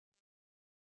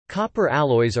Copper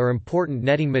alloys are important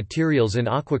netting materials in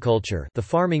aquaculture, the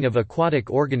farming of aquatic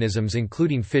organisms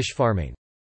including fish farming.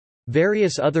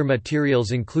 Various other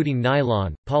materials including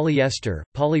nylon, polyester,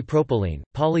 polypropylene,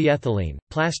 polyethylene,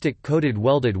 plastic-coated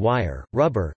welded wire,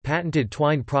 rubber, patented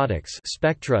twine products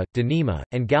spectra, Dyneema,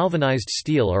 and galvanized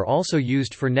steel are also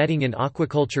used for netting in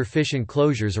aquaculture fish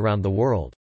enclosures around the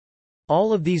world.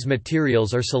 All of these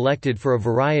materials are selected for a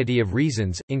variety of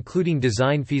reasons, including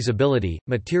design feasibility,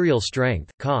 material strength,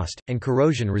 cost, and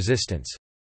corrosion resistance.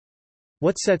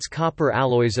 What sets copper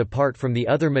alloys apart from the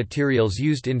other materials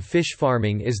used in fish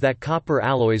farming is that copper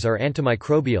alloys are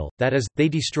antimicrobial, that is, they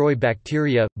destroy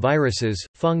bacteria, viruses,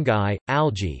 fungi,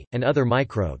 algae, and other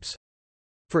microbes.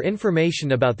 For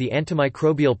information about the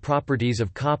antimicrobial properties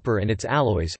of copper and its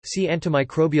alloys, see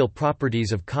Antimicrobial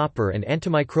properties of copper and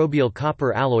Antimicrobial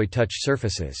copper alloy touch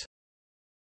surfaces.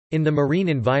 In the marine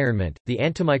environment, the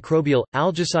antimicrobial,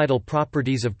 algicidal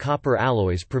properties of copper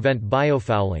alloys prevent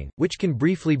biofouling, which can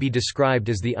briefly be described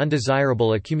as the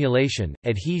undesirable accumulation,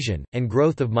 adhesion, and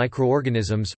growth of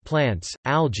microorganisms, plants,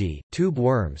 algae, tube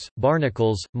worms,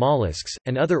 barnacles, mollusks,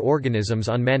 and other organisms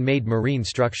on man-made marine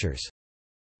structures.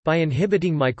 By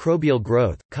inhibiting microbial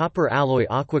growth, copper alloy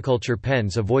aquaculture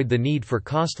pens avoid the need for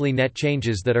costly net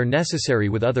changes that are necessary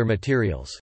with other materials.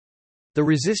 The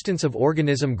resistance of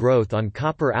organism growth on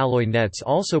copper alloy nets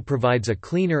also provides a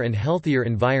cleaner and healthier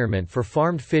environment for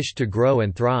farmed fish to grow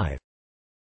and thrive.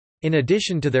 In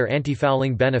addition to their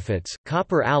antifouling benefits,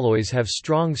 copper alloys have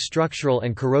strong structural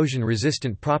and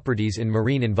corrosion-resistant properties in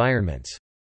marine environments.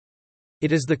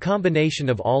 It is the combination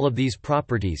of all of these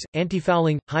properties,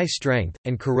 antifouling, high strength,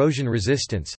 and corrosion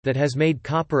resistance, that has made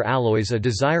copper alloys a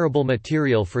desirable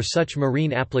material for such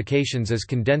marine applications as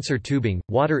condenser tubing,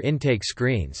 water intake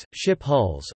screens, ship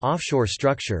hulls, offshore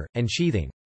structure, and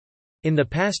sheathing. In the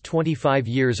past 25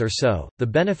 years or so, the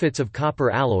benefits of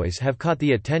copper alloys have caught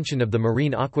the attention of the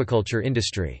marine aquaculture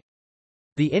industry.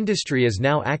 The industry is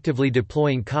now actively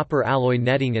deploying copper alloy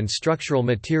netting and structural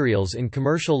materials in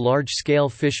commercial large-scale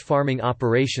fish farming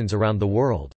operations around the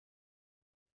world.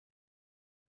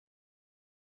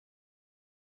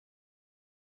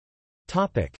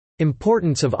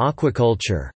 Importance of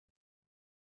aquaculture.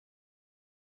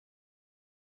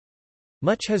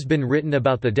 Much has been written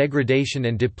about the degradation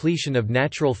and depletion of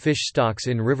natural fish stocks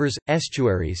in rivers,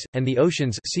 estuaries, and the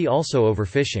oceans, see also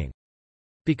overfishing.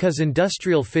 Because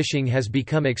industrial fishing has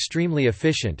become extremely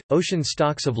efficient, ocean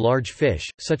stocks of large fish,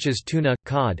 such as tuna,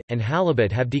 cod, and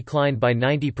halibut have declined by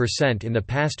 90% in the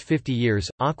past 50 years.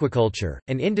 Aquaculture,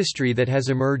 an industry that has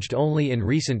emerged only in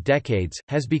recent decades,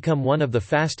 has become one of the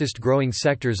fastest growing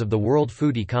sectors of the world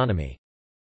food economy.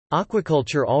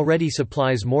 Aquaculture already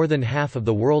supplies more than half of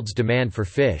the world's demand for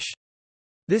fish.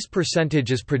 This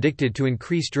percentage is predicted to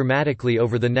increase dramatically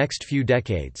over the next few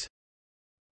decades.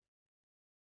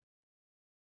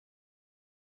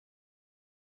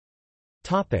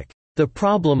 The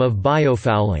problem of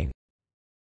biofouling.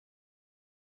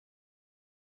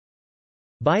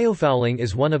 Biofouling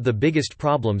is one of the biggest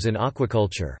problems in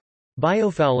aquaculture.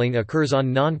 Biofouling occurs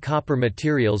on non-copper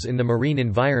materials in the marine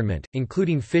environment,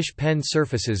 including fish pen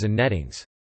surfaces and nettings.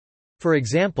 For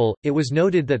example, it was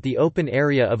noted that the open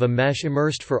area of a mesh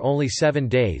immersed for only 7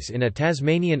 days in a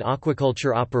Tasmanian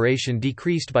aquaculture operation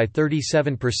decreased by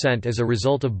 37% as a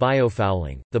result of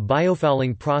biofouling. The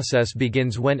biofouling process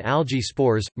begins when algae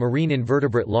spores, marine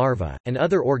invertebrate larvae, and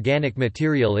other organic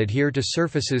material adhere to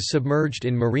surfaces submerged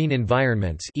in marine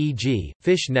environments, e.g.,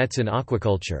 fish nets in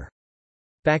aquaculture.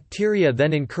 Bacteria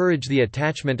then encourage the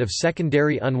attachment of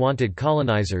secondary unwanted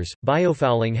colonizers.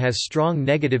 Biofouling has strong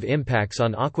negative impacts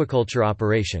on aquaculture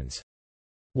operations.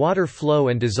 Water flow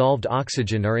and dissolved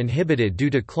oxygen are inhibited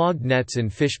due to clogged nets in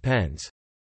fish pens.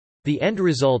 The end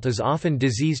result is often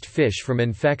diseased fish from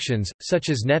infections, such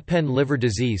as netpen liver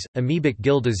disease, amoebic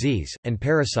gill disease, and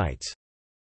parasites.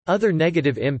 Other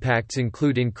negative impacts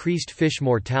include increased fish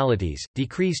mortalities,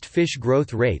 decreased fish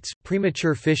growth rates,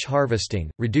 premature fish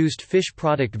harvesting, reduced fish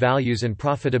product values and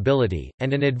profitability,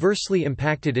 and an adversely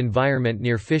impacted environment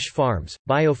near fish farms.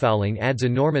 Biofouling adds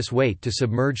enormous weight to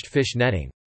submerged fish netting.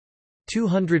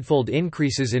 200-fold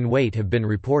increases in weight have been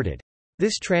reported.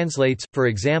 This translates, for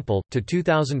example, to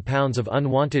 2,000 pounds of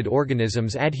unwanted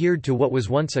organisms adhered to what was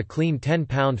once a clean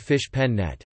 10-pound fish pen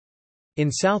net. In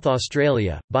South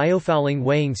Australia, biofouling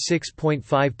weighing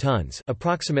 6.5 tons,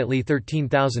 approximately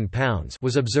 13,000 pounds,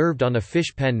 was observed on a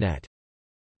fish pen net.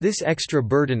 This extra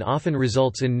burden often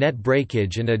results in net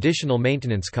breakage and additional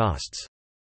maintenance costs.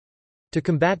 To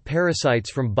combat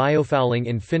parasites from biofouling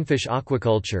in finfish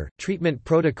aquaculture, treatment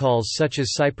protocols such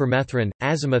as cypermethrin,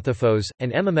 azomethylphos,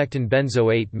 and emamectin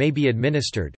benzoate may be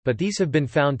administered, but these have been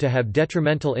found to have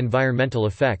detrimental environmental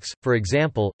effects. For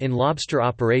example, in lobster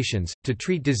operations, to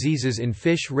treat diseases in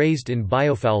fish raised in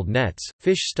biofouled nets,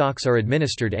 fish stocks are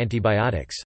administered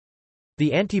antibiotics.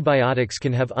 The antibiotics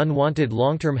can have unwanted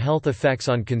long-term health effects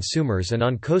on consumers and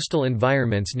on coastal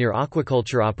environments near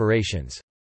aquaculture operations.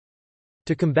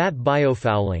 To combat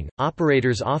biofouling,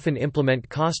 operators often implement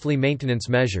costly maintenance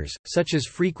measures, such as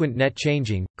frequent net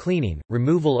changing, cleaning,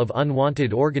 removal of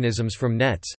unwanted organisms from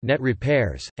nets, net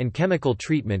repairs, and chemical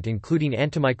treatment including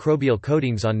antimicrobial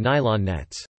coatings on nylon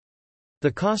nets.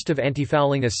 The cost of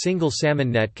antifouling a single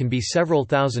salmon net can be several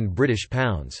thousand British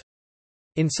pounds.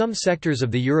 In some sectors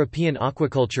of the European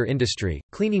aquaculture industry,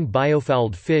 cleaning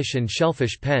biofouled fish and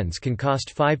shellfish pens can cost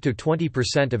 5 to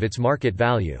 20% of its market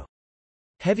value.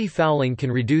 Heavy fouling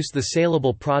can reduce the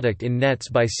saleable product in nets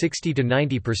by 60 to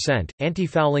 90%.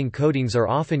 Anti-fouling coatings are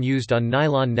often used on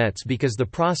nylon nets because the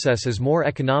process is more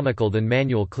economical than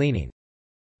manual cleaning.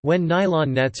 When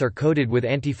nylon nets are coated with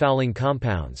anti-fouling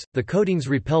compounds, the coatings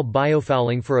repel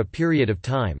biofouling for a period of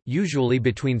time, usually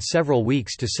between several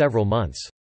weeks to several months.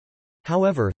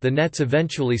 However, the nets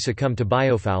eventually succumb to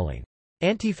biofouling.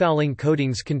 Antifouling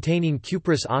coatings containing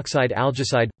cuprous oxide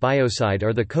algicide, biocide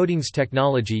are the coatings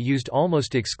technology used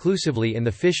almost exclusively in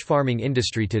the fish farming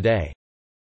industry today.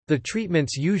 The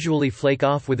treatments usually flake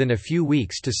off within a few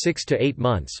weeks to 6 to 8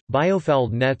 months.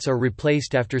 Biofouled nets are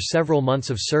replaced after several months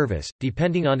of service,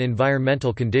 depending on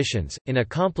environmental conditions, in a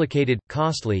complicated,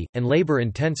 costly, and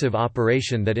labor-intensive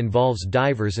operation that involves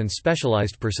divers and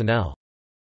specialized personnel.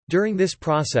 During this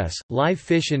process, live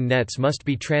fish in nets must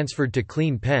be transferred to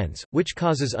clean pens, which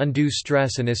causes undue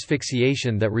stress and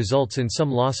asphyxiation that results in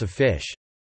some loss of fish.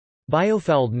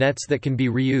 Biofouled nets that can be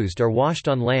reused are washed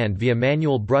on land via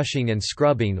manual brushing and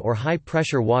scrubbing or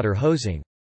high-pressure water hosing.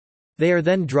 They are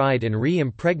then dried and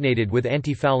re-impregnated with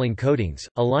anti-fouling coatings.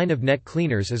 A line of net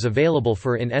cleaners is available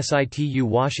for in situ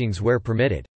washings where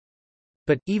permitted.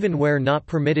 But, even where not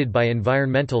permitted by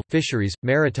environmental, fisheries,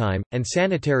 maritime, and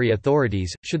sanitary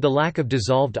authorities, should the lack of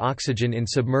dissolved oxygen in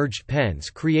submerged pens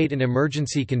create an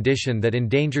emergency condition that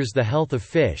endangers the health of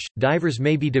fish, divers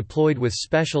may be deployed with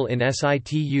special in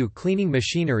situ cleaning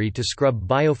machinery to scrub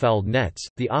biofouled nets.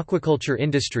 The aquaculture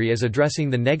industry is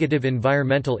addressing the negative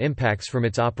environmental impacts from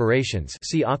its operations.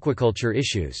 See aquaculture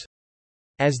issues.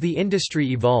 As the industry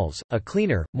evolves, a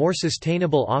cleaner, more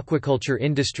sustainable aquaculture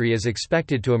industry is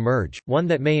expected to emerge, one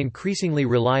that may increasingly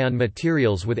rely on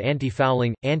materials with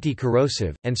anti-fouling,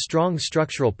 anti-corrosive, and strong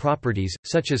structural properties,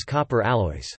 such as copper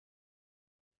alloys.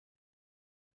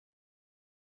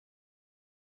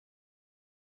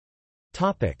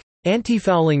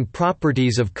 Anti-fouling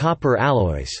properties of copper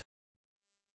alloys.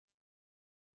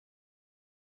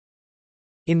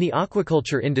 In the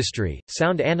aquaculture industry,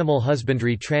 sound animal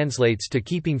husbandry translates to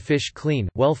keeping fish clean,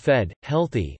 well-fed,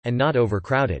 healthy, and not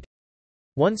overcrowded.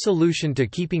 One solution to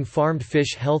keeping farmed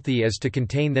fish healthy is to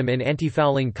contain them in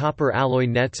anti-fouling copper alloy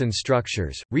nets and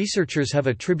structures. Researchers have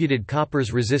attributed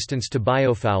copper's resistance to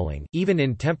biofouling, even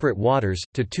in temperate waters,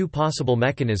 to two possible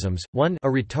mechanisms: one, a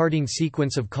retarding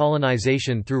sequence of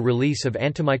colonization through release of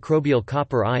antimicrobial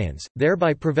copper ions,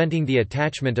 thereby preventing the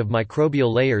attachment of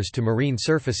microbial layers to marine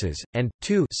surfaces, and,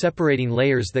 two, separating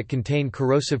layers that contain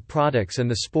corrosive products and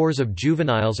the spores of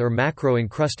juveniles or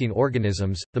macro-encrusting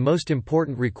organisms. The most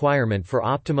important requirement for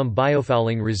optimum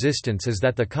biofouling resistance is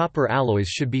that the copper alloys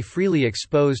should be freely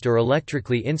exposed or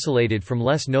electrically insulated from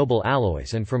less noble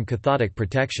alloys and from cathodic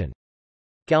protection.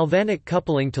 Galvanic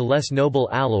coupling to less noble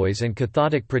alloys and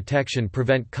cathodic protection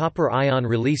prevent copper ion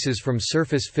releases from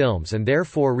surface films and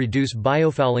therefore reduce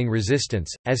biofouling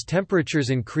resistance. As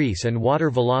temperatures increase and water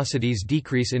velocities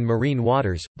decrease in marine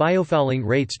waters, biofouling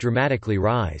rates dramatically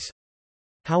rise.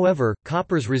 However,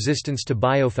 copper's resistance to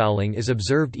biofouling is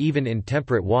observed even in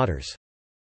temperate waters.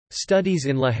 Studies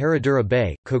in La Herradura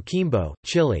Bay, Coquimbo,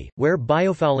 Chile, where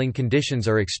biofouling conditions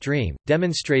are extreme,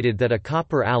 demonstrated that a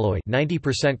copper alloy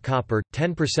 90% copper,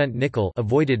 10% nickel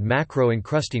avoided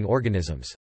macro-encrusting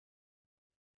organisms.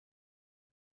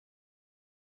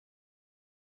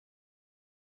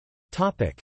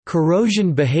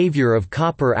 Corrosion behavior of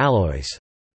copper alloys.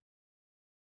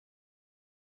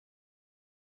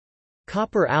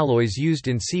 Copper alloys used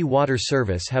in sea-water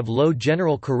service have low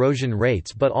general corrosion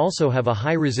rates but also have a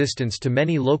high resistance to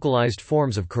many localized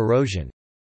forms of corrosion.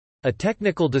 A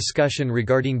technical discussion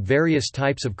regarding various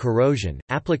types of corrosion,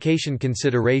 application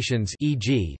considerations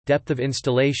e.g., depth of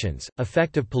installations,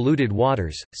 effect of polluted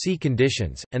waters, sea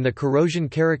conditions, and the corrosion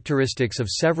characteristics of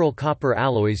several copper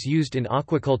alloys used in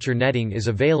aquaculture netting is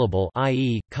available,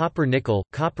 i.e., copper-nickel,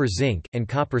 copper-zinc, and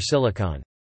copper-silicon.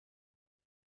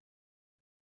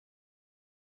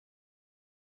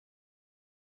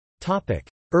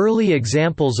 Early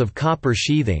examples of copper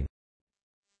sheathing.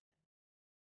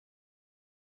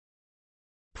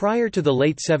 Prior to the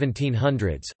late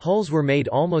 1700s, hulls were made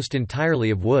almost entirely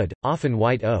of wood, often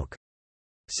white oak.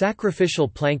 Sacrificial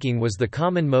planking was the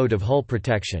common mode of hull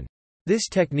protection. This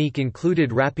technique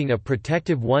included wrapping a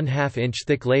protective 1/2-inch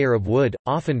thick layer of wood,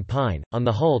 often pine, on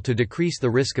the hull to decrease the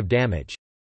risk of damage.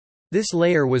 This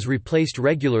layer was replaced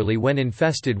regularly when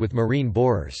infested with marine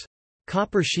borers.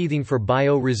 Copper sheathing for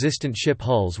bio-resistant ship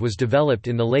hulls was developed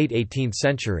in the late 18th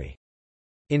century.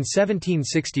 In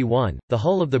 1761, the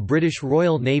hull of the British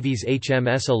Royal Navy's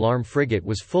HMS Alarm frigate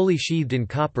was fully sheathed in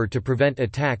copper to prevent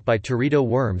attack by teredo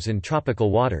worms in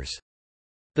tropical waters.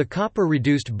 The copper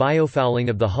reduced biofouling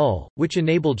of the hull, which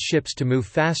enabled ships to move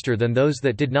faster than those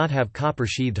that did not have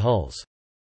copper-sheathed hulls.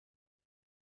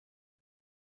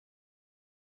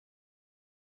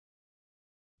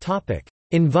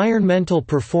 Environmental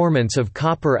performance of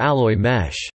copper alloy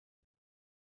mesh.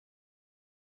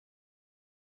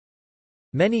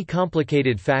 Many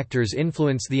complicated factors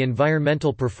influence the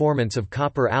environmental performance of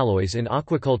copper alloys in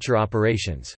aquaculture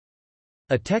operations.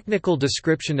 A technical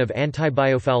description of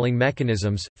anti-biofouling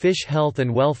mechanisms, fish health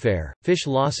and welfare, fish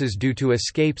losses due to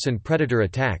escapes and predator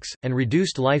attacks, and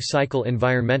reduced life cycle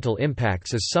environmental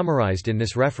impacts is summarized in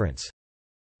this reference.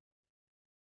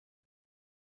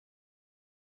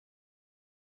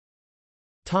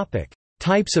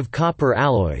 Types of copper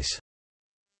alloys.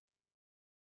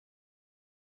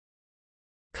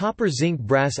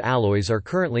 Copper-zinc-brass alloys are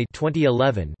currently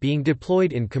 2011 being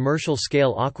deployed in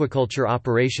commercial-scale aquaculture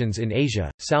operations in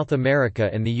Asia, South America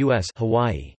and the U.S.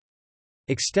 Hawaii.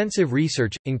 Extensive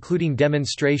research, including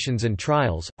demonstrations and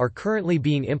trials, are currently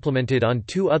being implemented on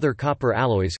two other copper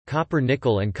alloys,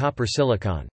 copper-nickel and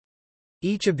copper-silicon.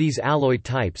 Each of these alloy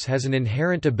types has an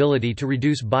inherent ability to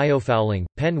reduce biofouling,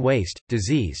 pen waste,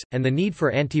 disease, and the need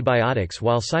for antibiotics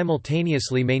while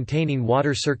simultaneously maintaining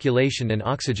water circulation and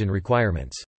oxygen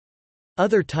requirements.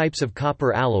 Other types of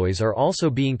copper alloys are also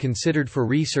being considered for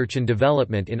research and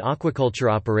development in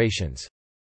aquaculture operations.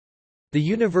 The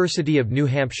University of New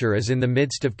Hampshire is in the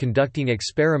midst of conducting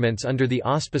experiments under the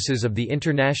auspices of the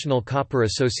International Copper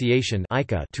Association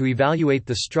to evaluate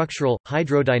the structural,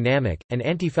 hydrodynamic, and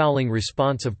antifouling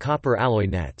response of copper alloy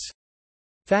nets.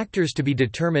 Factors to be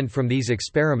determined from these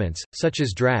experiments, such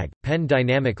as drag, pen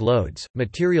dynamic loads,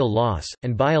 material loss,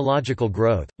 and biological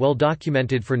growth, well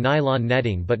documented for nylon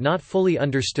netting but not fully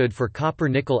understood for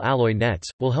copper-nickel alloy nets,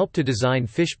 will help to design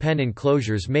fish pen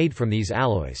enclosures made from these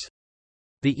alloys.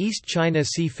 The East China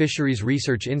Sea Fisheries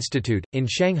Research Institute, in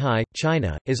Shanghai,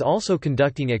 China, is also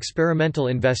conducting experimental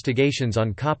investigations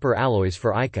on copper alloys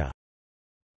for ICA.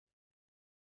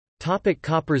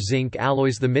 Copper-zinc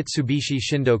alloys. The Mitsubishi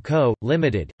Shindo Co.,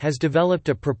 Ltd., has developed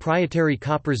a proprietary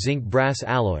copper-zinc brass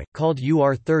alloy, called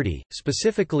UR30,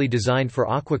 specifically designed for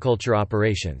aquaculture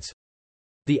operations.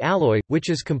 The alloy, which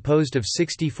is composed of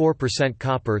 64%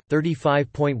 copper,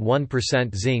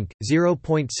 35.1% zinc,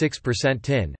 0.6%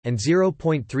 tin, and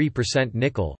 0.3%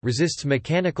 nickel, resists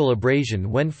mechanical abrasion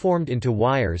when formed into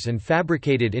wires and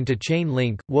fabricated into chain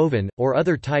link, woven, or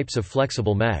other types of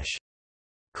flexible mesh.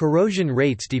 Corrosion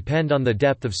rates depend on the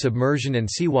depth of submersion and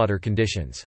seawater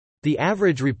conditions. The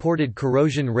average reported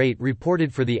corrosion rate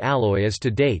reported for the alloy is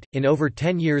to date, in over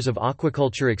 10 years of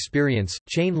aquaculture experience,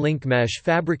 chain link mesh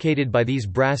fabricated by these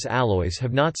brass alloys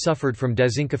have not suffered from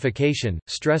dezincification,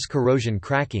 stress corrosion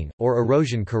cracking, or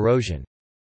erosion corrosion.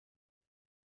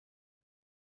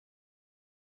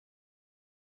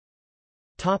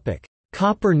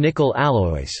 Copper-nickel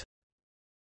alloys.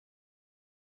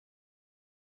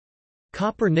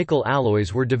 Copper-nickel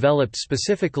alloys were developed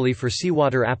specifically for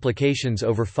seawater applications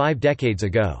over 5 decades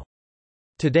ago.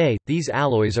 Today, these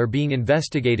alloys are being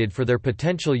investigated for their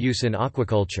potential use in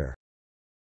aquaculture.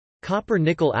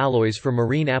 Copper-nickel alloys for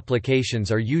marine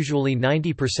applications are usually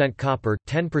 90% copper,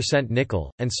 10%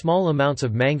 nickel, and small amounts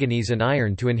of manganese and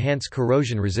iron to enhance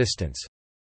corrosion resistance.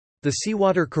 The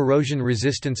seawater corrosion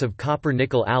resistance of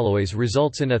copper-nickel alloys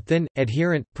results in a thin,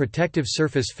 adherent, protective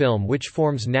surface film which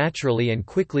forms naturally and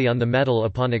quickly on the metal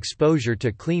upon exposure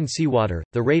to clean seawater.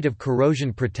 The rate of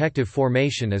corrosion protective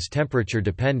formation is temperature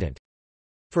dependent.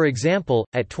 For example,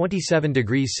 at 27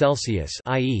 degrees Celsius,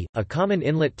 i.e., a common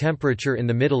inlet temperature in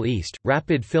the Middle East,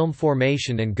 rapid film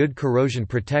formation and good corrosion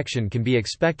protection can be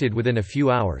expected within a few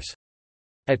hours.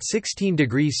 At 16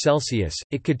 degrees Celsius,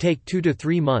 it could take 2 to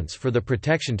 3 months for the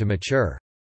protection to mature.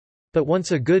 But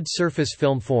once a good surface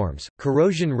film forms,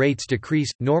 corrosion rates decrease,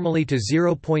 normally to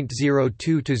 0.02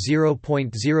 to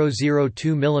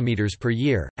 0.002 mm per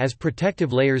year, as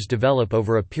protective layers develop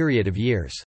over a period of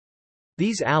years.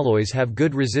 These alloys have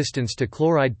good resistance to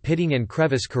chloride pitting and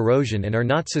crevice corrosion and are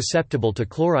not susceptible to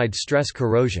chloride stress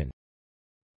corrosion.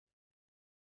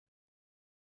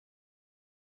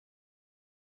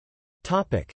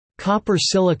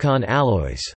 Copper-silicon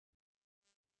alloys.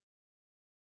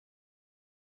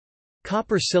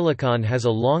 Copper-silicon has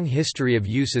a long history of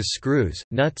use as screws,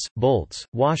 nuts, bolts,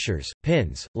 washers,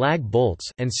 pins, lag bolts,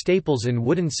 and staples in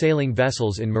wooden sailing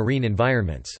vessels in marine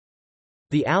environments.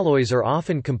 The alloys are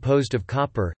often composed of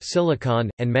copper, silicon,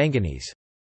 and manganese.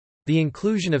 The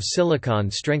inclusion of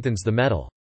silicon strengthens the metal.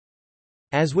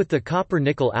 As with the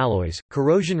copper-nickel alloys,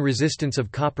 corrosion resistance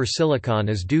of copper-silicon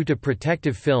is due to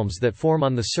protective films that form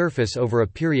on the surface over a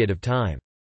period of time.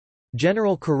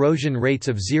 General corrosion rates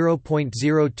of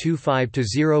 0.025 to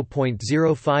 0.050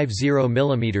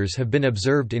 mm have been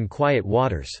observed in quiet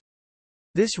waters.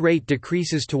 This rate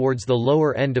decreases towards the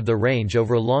lower end of the range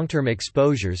over long-term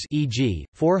exposures, e.g.,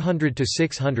 400 to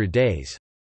 600 days.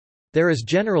 There is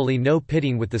generally no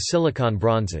pitting with the silicon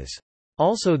bronzes.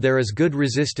 Also, there is good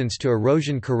resistance to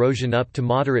erosion corrosion up to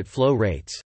moderate flow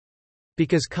rates.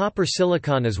 Because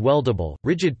copper-silicon is weldable,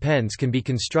 rigid pens can be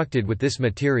constructed with this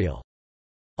material.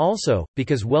 Also,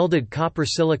 because welded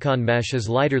copper-silicon mesh is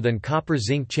lighter than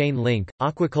copper-zinc chain link,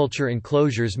 aquaculture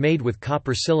enclosures made with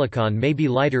copper-silicon may be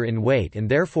lighter in weight and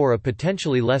therefore a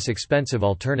potentially less expensive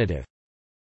alternative.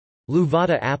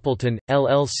 Luvata Appleton,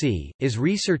 LLC, is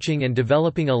researching and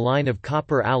developing a line of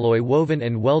copper alloy woven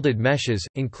and welded meshes,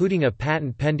 including a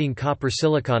patent-pending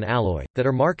copper-silicon alloy, that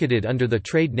are marketed under the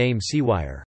trade name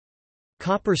Seawire.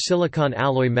 Copper-silicon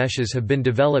alloy meshes have been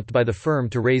developed by the firm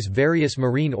to raise various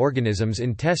marine organisms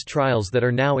in test trials that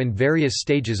are now in various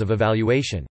stages of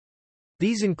evaluation.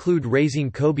 These include raising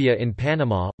cobia in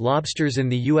Panama, lobsters in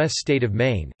the U.S. state of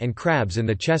Maine, and crabs in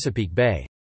the Chesapeake Bay.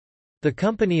 The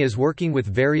company is working with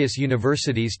various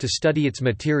universities to study its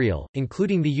material,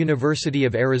 including the University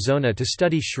of Arizona to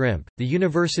study shrimp, the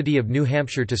University of New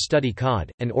Hampshire to study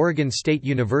cod, and Oregon State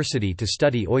University to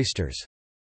study oysters.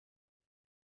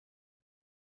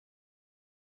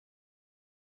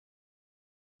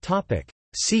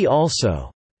 See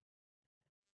also: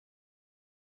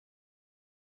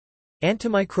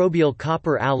 Antimicrobial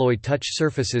copper alloy touch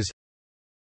surfaces,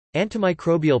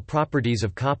 Antimicrobial properties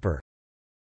of copper,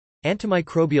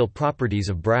 Antimicrobial properties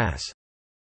of brass.